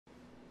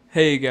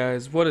Hey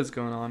guys, what is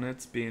going on?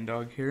 It's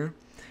Beandog here,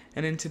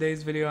 and in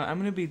today's video I'm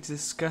going to be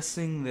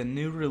discussing the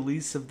new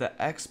release of the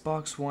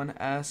Xbox One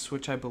S,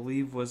 which I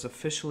believe was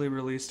officially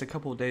released a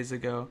couple days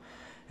ago,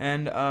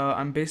 and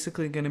I'm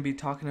basically going to be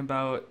talking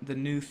about the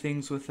new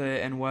things with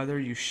it and whether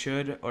you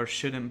should or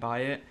shouldn't buy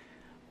it.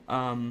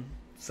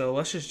 So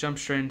let's just jump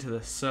straight into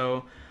this.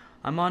 So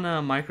I'm on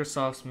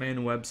Microsoft's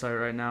main website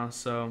right now,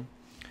 so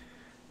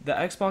the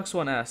Xbox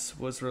One S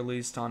was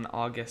released on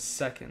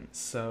August 2nd,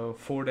 so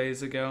 4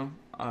 days ago,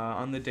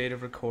 on the date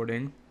of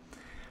recording.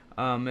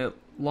 It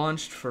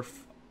launched for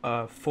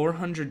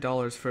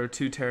 $400 for a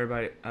 2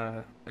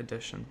 TB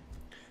edition.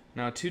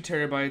 Now, 2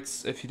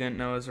 TB, if you didn't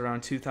know, is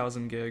around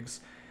 2,000 gigs,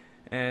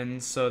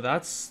 and so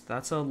that's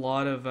a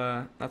lot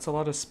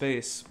of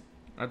space.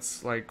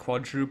 That's like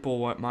quadruple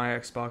what my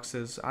Xbox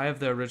is. I have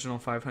the original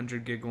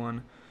 500 gig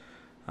one.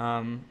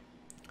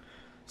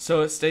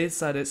 So it states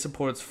that it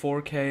supports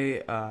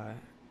 4K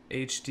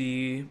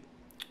HD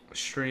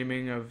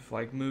streaming of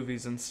like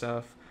movies and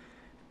stuff,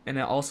 and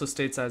it also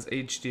states as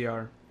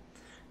HDR.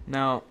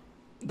 Now,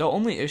 the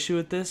only issue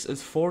with this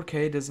is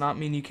 4K does not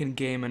mean you can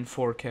game in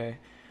 4K.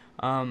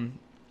 Um,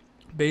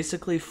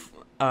 Basically,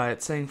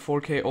 it's saying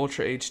 4K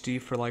Ultra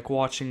HD for like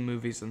watching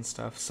movies and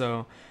stuff.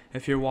 So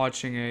if you're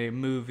watching a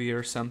movie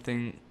or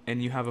something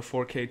and you have a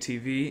 4K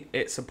TV,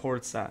 it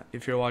supports that.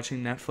 If you're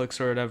watching Netflix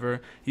or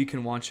whatever, you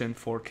can watch it in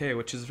 4K,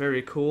 which is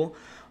very cool.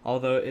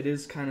 Although it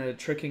is kind of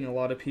tricking a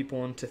lot of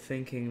people into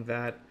thinking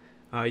that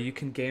you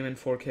can game in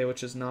 4K,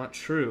 which is not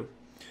true.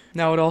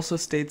 Now, it also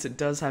states it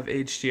does have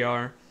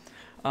HDR.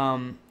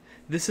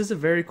 This is a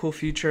very cool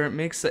feature. It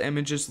makes the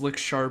images look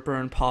sharper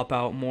and pop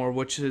out more,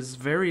 which is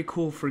very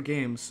cool for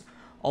games.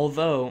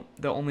 Although,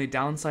 the only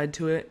downside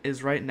to it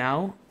is right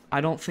now, I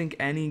don't think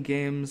any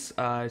games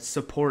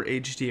support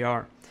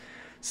HDR.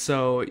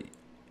 So,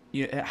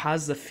 it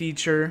has the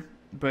feature,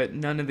 but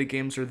none of the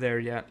games are there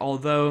yet.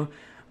 Although,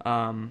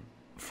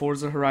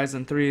 Forza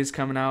Horizon 3 is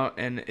coming out,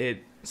 and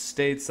it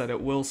states that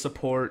it will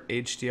support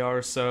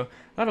HDR, so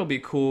that'll be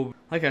cool.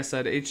 Like I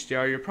said,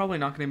 HDR, you're probably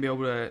not going to be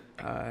able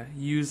to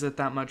use it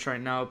that much right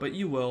now, but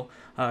you will.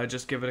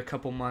 Just give it a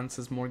couple months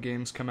as more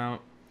games come out.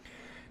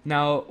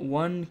 Now,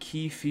 one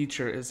key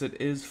feature is it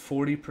is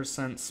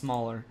 40%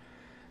 smaller.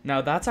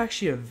 Now, that's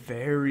actually a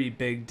very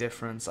big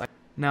difference.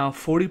 Now,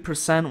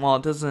 40%,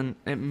 while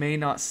it may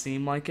not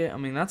seem like it, I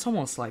mean, that's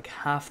almost like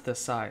half the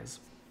size,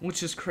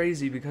 which is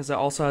crazy because it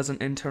also has an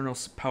internal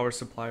power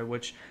supply,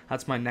 which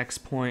that's my next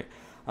point.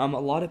 A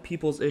lot of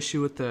people's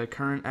issue with the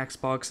current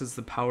Xbox is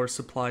the power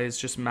supply is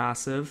just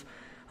massive.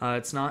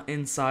 It's not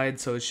inside,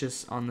 so it's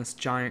just on this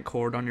giant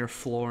cord on your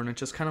floor, and it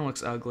just kind of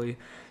looks ugly.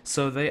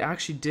 So they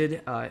actually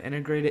did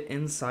integrate it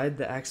inside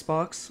the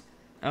Xbox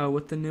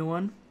with the new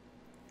one.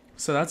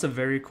 So that's a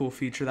very cool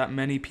feature that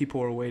many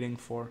people are waiting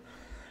for.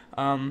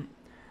 In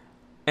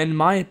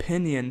my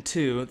opinion,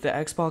 too, the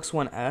Xbox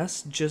One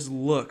S just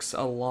looks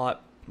a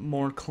lot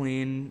more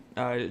clean.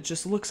 It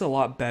just looks a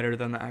lot better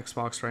than the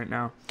Xbox right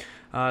now.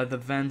 The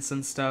vents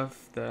and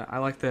stuff, I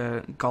like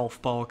the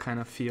golf ball kind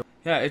of feel.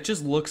 Yeah, it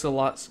just looks a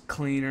lot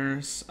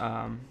cleaner.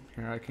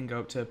 Here, I can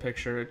go up to a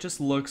picture. It just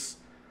looks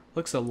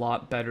a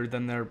lot better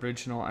than the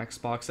original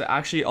Xbox. It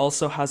actually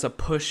also has a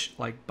push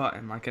like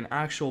button, like an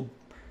actual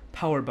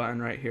power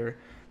button right here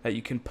that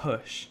you can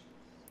push.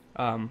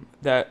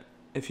 That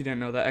if you didn't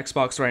know, the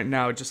Xbox right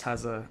now it just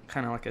has a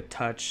kind of like a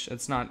touch.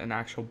 It's not an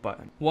actual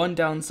button. One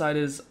downside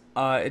is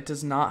it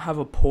does not have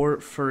a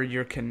port for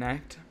your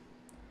Kinect.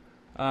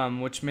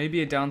 Which may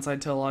be a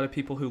downside to a lot of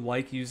people who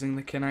like using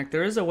the Kinect.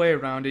 There is a way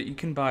around it. You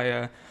can buy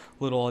a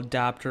little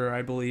adapter,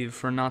 I believe,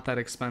 for not that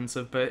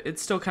expensive, but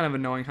it's still kind of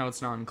annoying how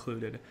it's not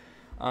included.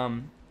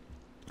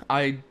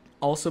 I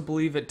also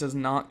believe it does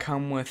not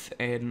come with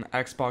an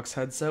Xbox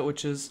headset,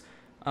 which is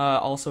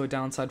also a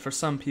downside for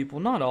some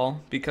people. Not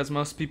all, because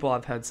most people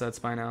have headsets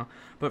by now,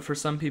 but for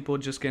some people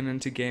just getting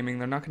into gaming,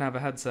 they're not going to have a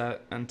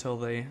headset until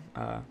they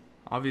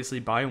obviously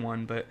buy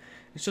one, but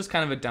it's just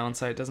kind of a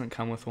downside. It doesn't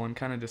come with one,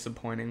 kind of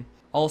disappointing.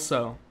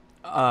 Also,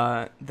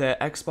 the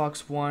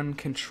Xbox One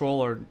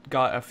controller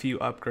got a few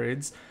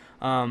upgrades.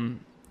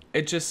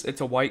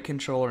 It's a white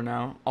controller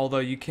now, although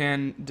you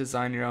can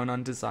design your own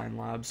on Design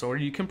Labs, or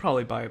you can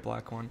probably buy a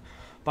black one.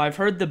 But I've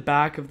heard the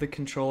back of the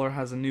controller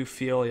has a new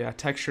feel. Yeah,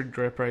 textured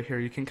grip right here.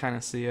 You can kind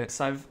of see it.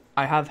 So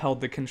I have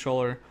held the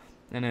controller,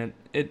 and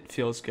it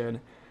feels good.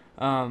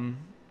 It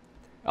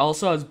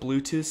also has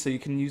Bluetooth, so you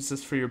can use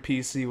this for your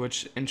PC,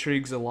 which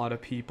intrigues a lot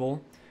of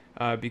people.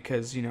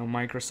 Because,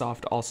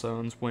 Microsoft also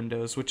owns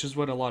Windows, which is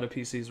what a lot of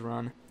PCs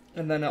run.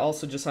 And then it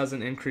also just has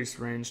an increased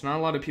range. Not a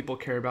lot of people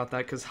care about that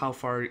because how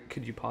far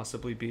could you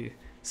possibly be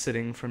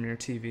sitting from your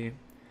TV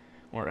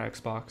or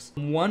Xbox?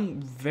 One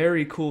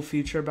very cool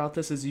feature about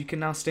this is you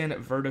can now stand it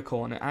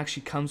vertical, and it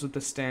actually comes with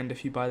the stand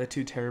if you buy the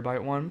 2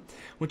 TB one,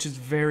 which is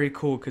very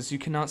cool because you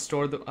cannot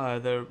store the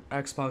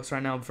Xbox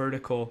right now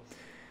vertical.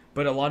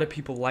 But a lot of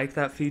people like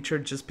that feature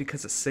just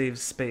because it saves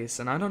space.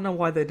 And I don't know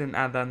why they didn't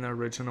add that in the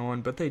original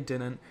one, but they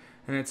didn't.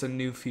 And it's a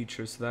new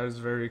feature, so that is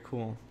very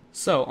cool.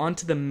 So, on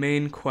to the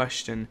main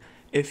question.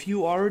 If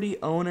you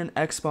already own an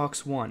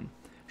Xbox One,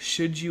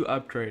 should you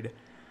upgrade?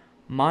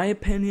 My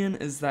opinion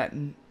is that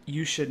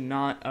you should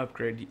not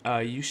upgrade.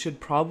 You should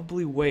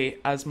probably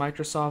wait, as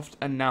Microsoft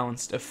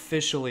announced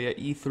officially at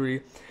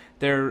E3.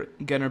 They're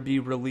gonna be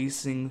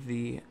releasing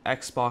the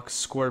Xbox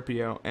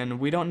Scorpio, and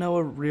we don't know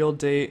a real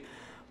date,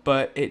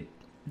 but it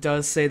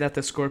does say that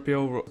the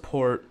Scorpio will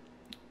support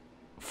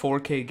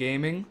 4K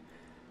gaming.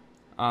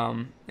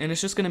 And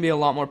it's just going to be a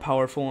lot more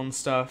powerful and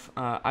stuff.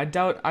 I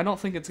don't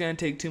think it's going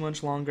to take too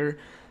much longer.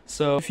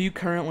 So if you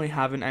currently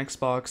have an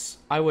Xbox,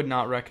 I would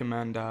not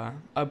recommend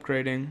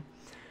upgrading.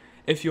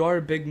 If you are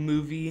a big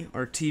movie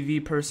or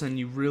TV person,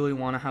 you really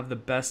want to have the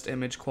best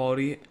image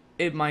quality,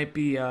 it might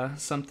be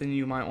something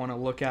you might want to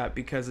look at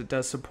because it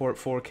does support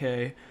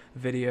 4K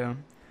video.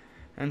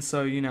 And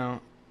so, you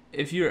know,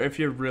 if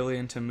you're really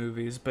into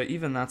movies, but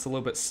even that's a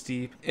little bit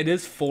steep. It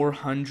is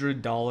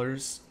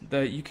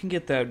 $400. You can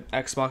get the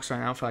Xbox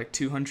right now for like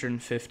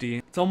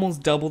 $250. It's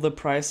almost double the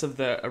price of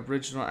the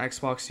original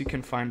Xbox you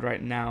can find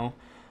right now.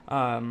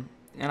 And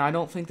I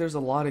don't think there's a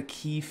lot of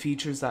key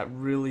features that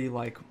really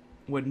like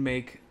would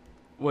make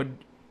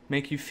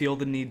you feel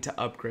the need to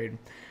upgrade.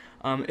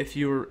 If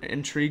you're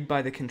intrigued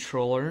by the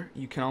controller,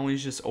 you can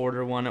always just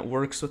order one. It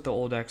works with the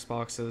old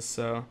Xboxes,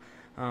 so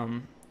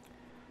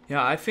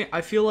yeah,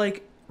 I feel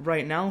like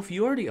right now, if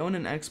you already own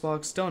an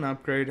Xbox, don't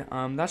upgrade.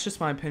 That's just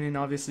my opinion.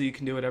 Obviously, you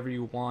can do whatever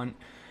you want.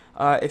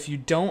 If you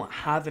don't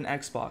have an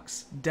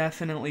Xbox,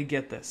 definitely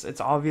get this.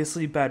 It's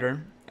obviously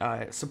better.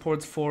 It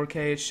supports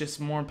 4K. It's just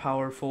more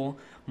powerful,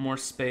 more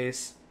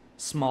space,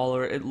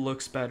 smaller. It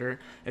looks better.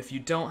 If you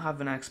don't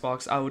have an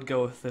Xbox, I would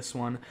go with this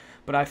one.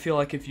 But I feel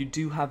like if you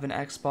do have an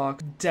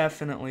Xbox,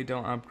 definitely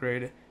don't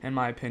upgrade, in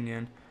my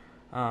opinion.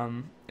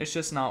 It's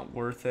just not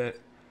worth it.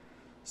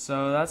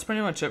 So that's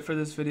pretty much it for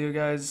this video,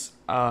 guys.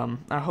 I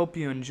hope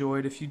you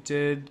enjoyed. If you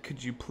did,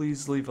 could you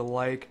please leave a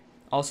like?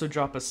 Also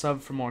drop a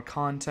sub for more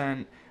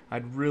content.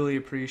 I'd really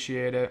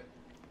appreciate it.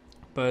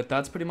 But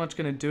that's pretty much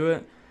going to do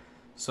it.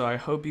 So I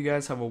hope you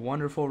guys have a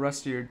wonderful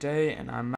rest of your day, and I'm